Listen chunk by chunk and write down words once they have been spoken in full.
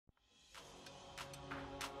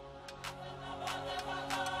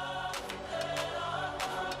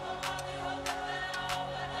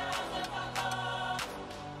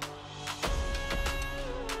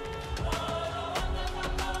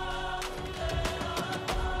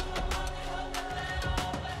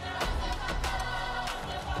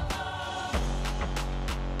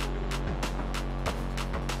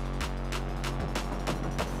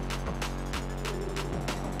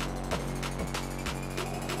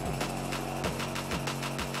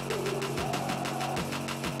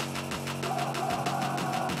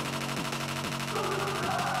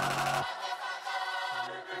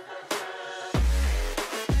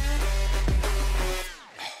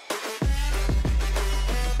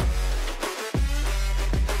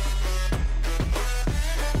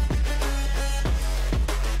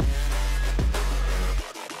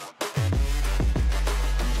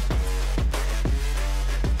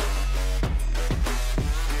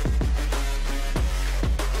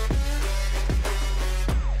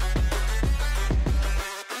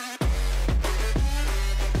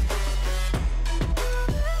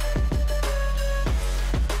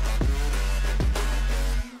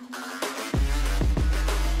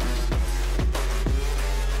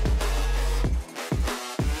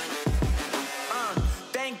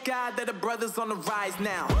God that the brothers on the rise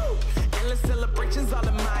now. Endless celebrations all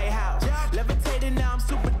in my house. Levitating now, I'm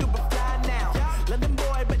super duper fly now. London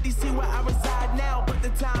boy, but DC where I reside now. Put the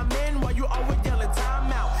time in while you always yelling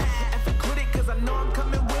time out. And for quit it, cause I know I'm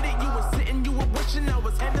coming with it. You were sitting, you were wishing I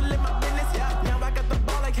was handling my business. Now I got the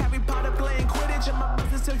ball like Harry Potter playing Quidditch. And my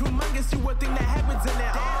business so humongous, you would think that happens in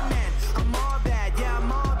there. Oh man, I'm all that, yeah,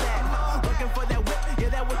 I'm all that. Looking for that whip, yeah,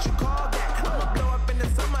 that what you call that. I'ma blow up in the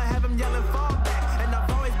summer, have them yelling fall back. And I've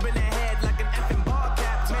always been ahead like an effing ball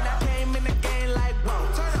cap. Man, I came in the game like, whoa.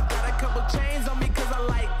 Got a couple chains on me cause I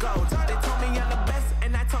like gold. They told me I'm the best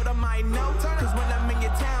and I told them I know. Cause when I'm in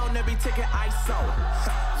your town, every ticket I sold.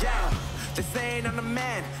 Yeah, they saying I'm the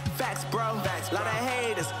man. Facts, bro. Lot of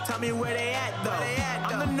haters, tell me where they at though.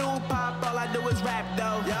 I'm the new pop, all I do is rap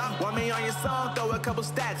though. Want me on your song, throw a couple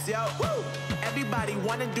stacks, yo. Everybody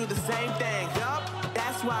wanna do the same thing.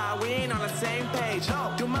 That's why we ain't on the same page.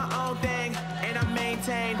 Do my own thing, and I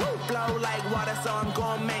maintain. Flow like water, so I'm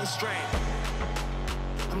going mainstream.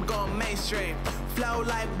 I'm going mainstream. Flow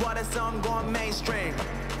like water, so I'm going mainstream.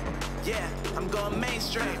 Yeah, I'm going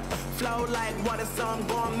mainstream. Flow like water, so I'm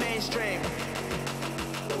going mainstream.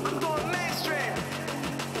 I'm going mainstream.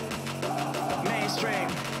 Mainstream.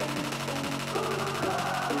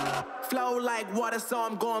 Flow like water, so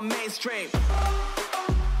I'm going mainstream.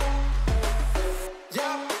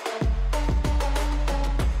 Yeah.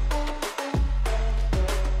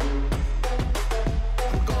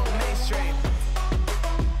 I'm going mainstream.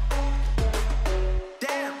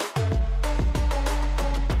 Damn.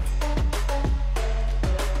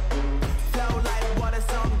 Flow like water,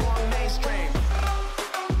 so I'm going mainstream.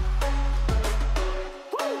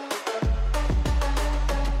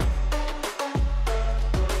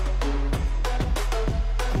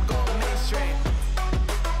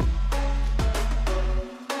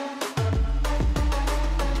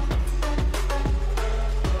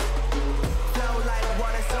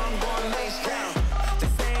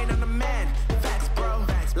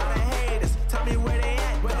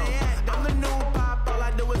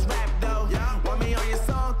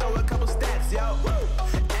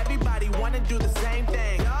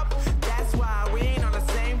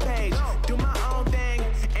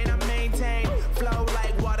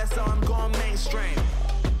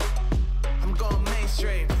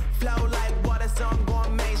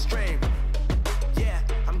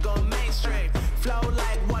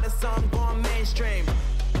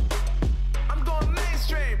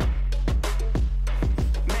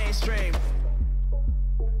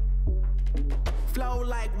 Flow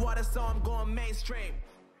like water, so I'm going mainstream.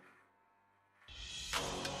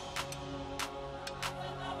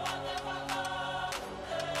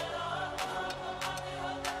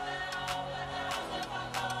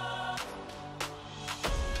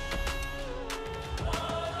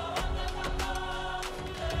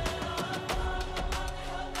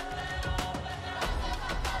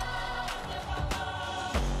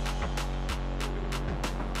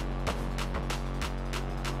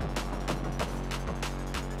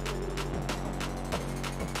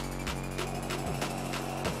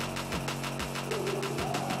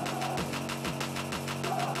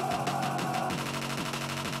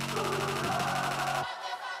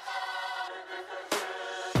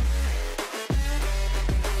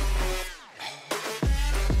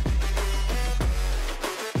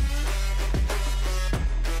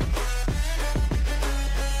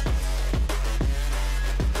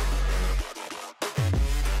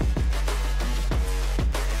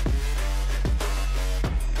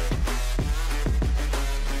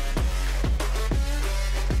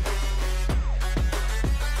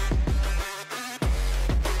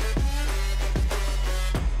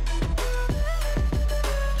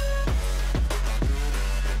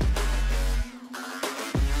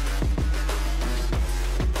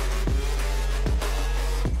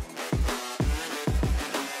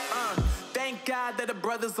 God that the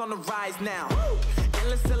brothers on the rise now.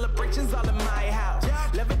 Endless celebrations all in my house.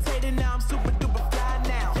 Levitating now, I'm super duper fly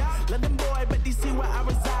now. London boy, but DC where I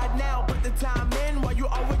reside now. Put the time in while you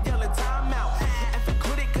always yelling time out. And for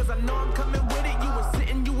quit it, cause I know I'm coming with it. You were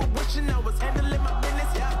sitting, you were wishing I was handling my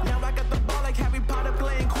business. Now I got the ball like Harry Potter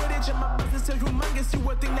playing Quidditch. And my business so humongous, you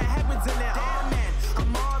would think that happens in there. Oh man,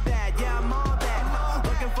 I'm all that, yeah, I'm all that.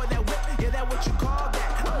 Looking for that whip, yeah, that what you call that.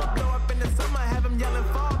 I'ma blow up in the summer, have them yelling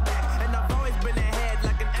fall back. And I've always been ahead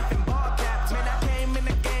like an effing ball cap. Man, I came in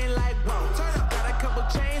the game like, whoa. Got a couple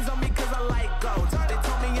chains on me cause I like gold. They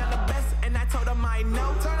told me I'm the best and I told them I know.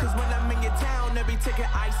 Cause when I'm in your town, every ticket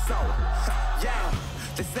I sold. Yeah,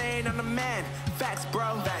 They saying I'm the man, facts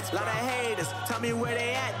bro. Facts, lot of haters, tell me where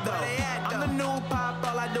they at though. I'm the new pop,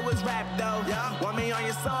 all I do is rap though. Want me on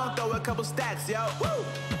your song, throw a couple stacks, yo. Woo!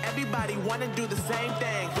 Everybody wanna do the same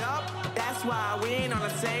thing, yup. That's why we ain't on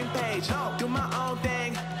the same page. Do my own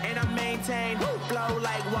thing, and I maintain. Flow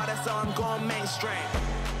like water, so I'm going mainstream.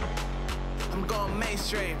 I'm going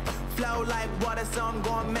mainstream. Flow like water, so I'm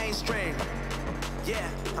going mainstream. Yeah,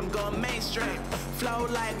 I'm going mainstream. Flow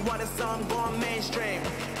like water, so I'm going mainstream.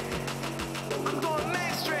 I'm going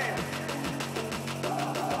mainstream.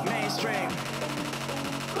 Mainstream.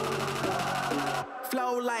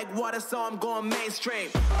 Flow like water, so I'm going mainstream.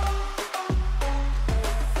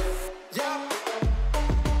 Yeah.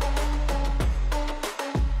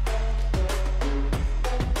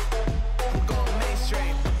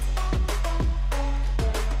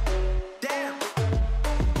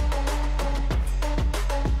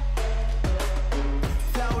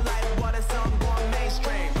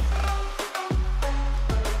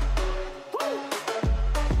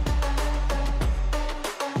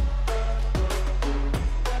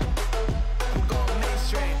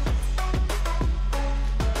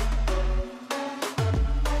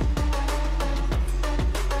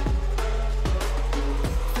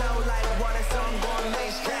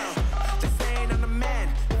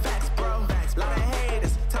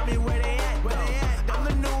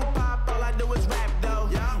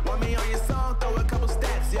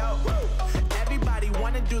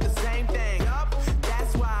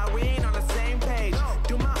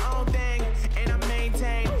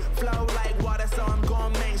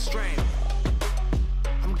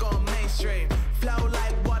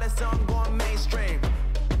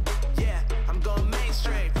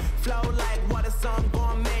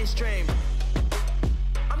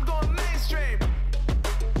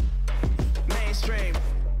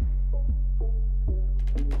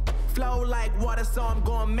 Flow like water, so I'm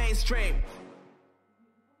going mainstream.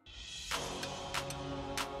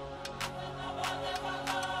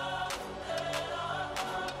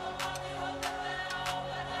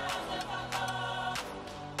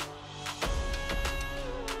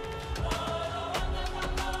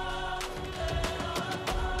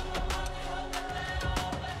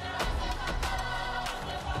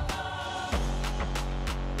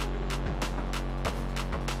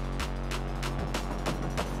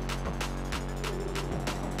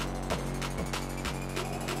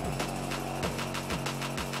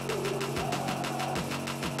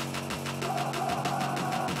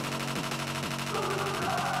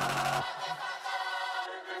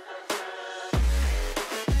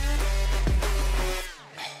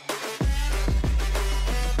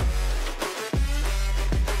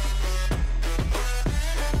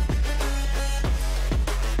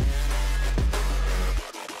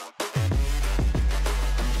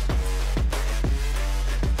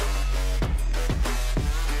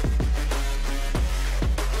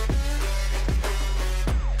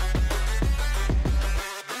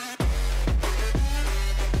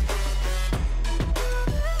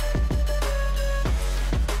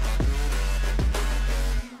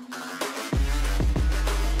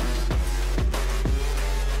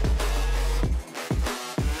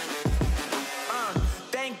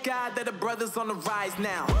 God that the brothers on the rise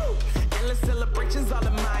now. Endless celebrations all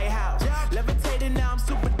in my house. Levitating now, I'm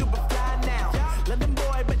super duper fly now. London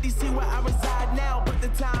boy, but DC where I reside now. Put the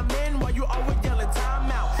time in while you always yelling time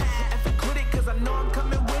out. And for quit it, cause I know I'm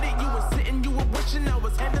coming with it. You were sitting, you were wishing I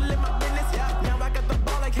was handling my business. Now I got the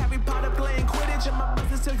ball like Harry Potter playing Quidditch. And my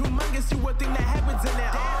business so humongous, you would think that happens in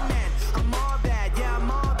there. Oh man, I'm all that, yeah, I'm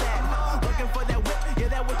all that. Looking for that whip, yeah,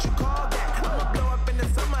 that what you call that. I'ma blow up in the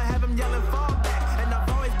summer, have him yelling fall back.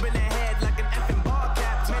 Been ahead like an effing ball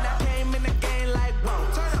cap. Man, I came in the game like, whoa.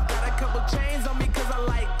 Got a couple chains on me cause I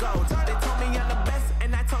like gold. They told me I'm the best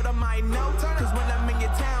and I told them I know. Cause when I'm in your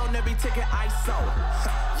town, every ticket I sold.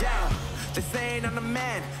 Yeah, they saying I'm the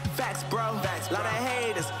man, facts bro. Facts, lot of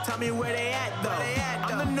haters, tell me where they at though.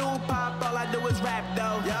 I'm the new pop, all I do is rap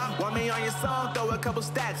though. Want me on your song, throw a couple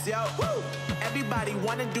stacks, yo. Woo! Everybody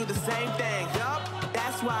wanna do the same thing, yup.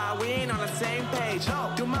 That's why we ain't on the same page.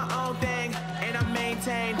 Do my own thing, and I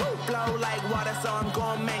maintain. Flow like water, so I'm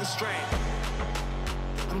going mainstream.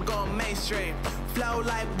 I'm going mainstream. Flow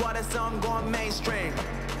like water, so I'm going mainstream.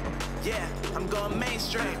 Yeah, I'm going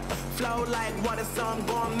mainstream. Flow like water, so I'm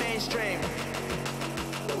going mainstream.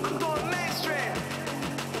 I'm going mainstream.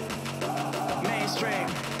 Mainstream.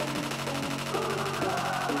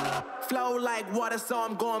 Flow like water, so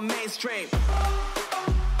I'm going mainstream.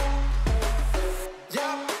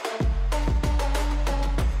 Yeah.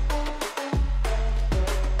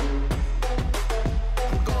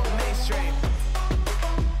 I'm going mainstream.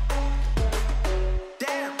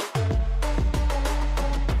 Damn.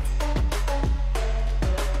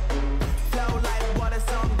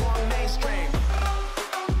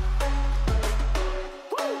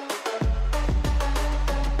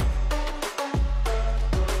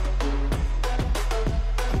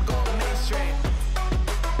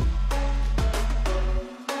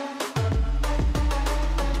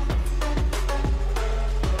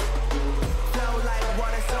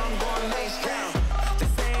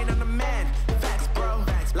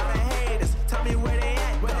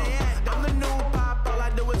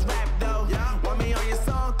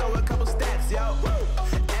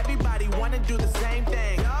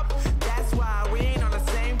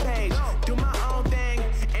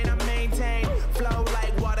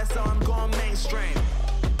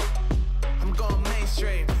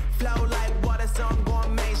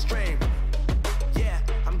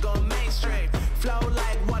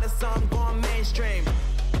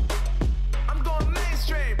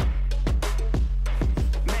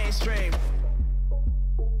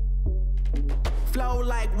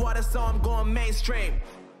 like water, so I'm going mainstream.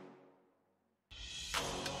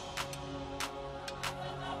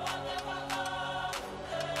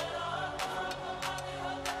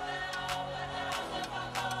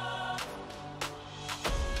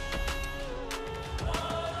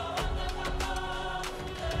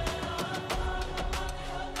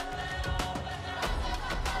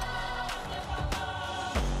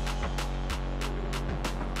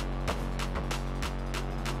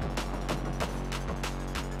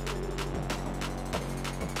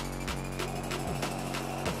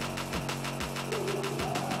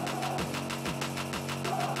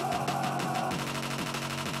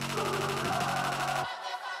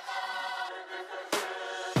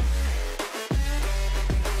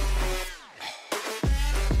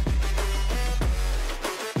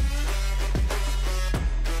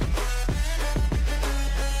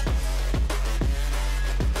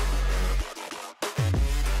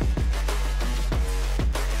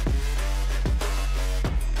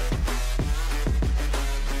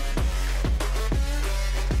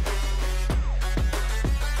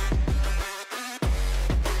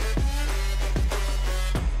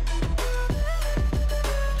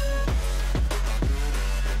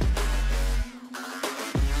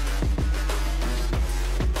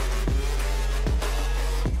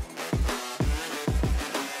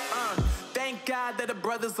 God that the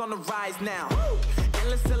brothers on the rise now. Woo!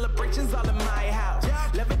 Endless celebrations all in my house.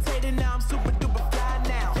 Levitating now, I'm super duper fly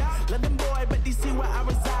now. London boy, but DC where I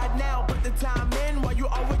reside now. Put the time in while you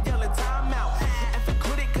always yelling time out. And for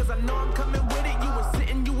quit it, cause I know I'm coming with it. You were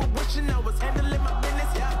sitting, you were wishing I was handling my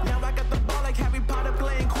business. Now I got the ball like Harry Potter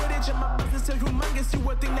playing Quidditch. And my business is humongous, you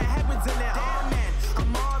would think that happens in there. Oh man,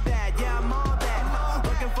 I'm all that, yeah, I'm all that.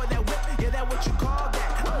 Looking for that whip, yeah, that what you call that.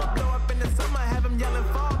 I'ma blow up in the summer, have them yelling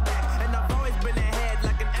fall back. Been ahead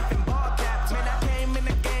like an effing ball cap. Man, I came in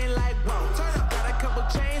the game like, whoa. Got a couple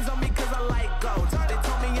chains on me cause I like gold. They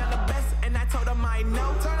told me I'm the best and I told them I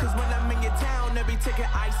know. Cause when I'm in your town, every ticket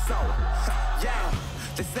I sold. Yeah,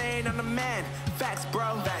 they saying I'm the man. Facts,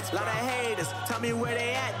 bro. Lot of haters, tell me where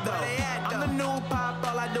they at though. I'm the new pop,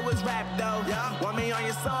 all I do is rap though. Want me on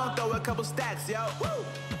your song, throw a couple stacks, yo.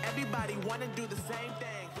 Everybody wanna do the same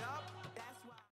thing.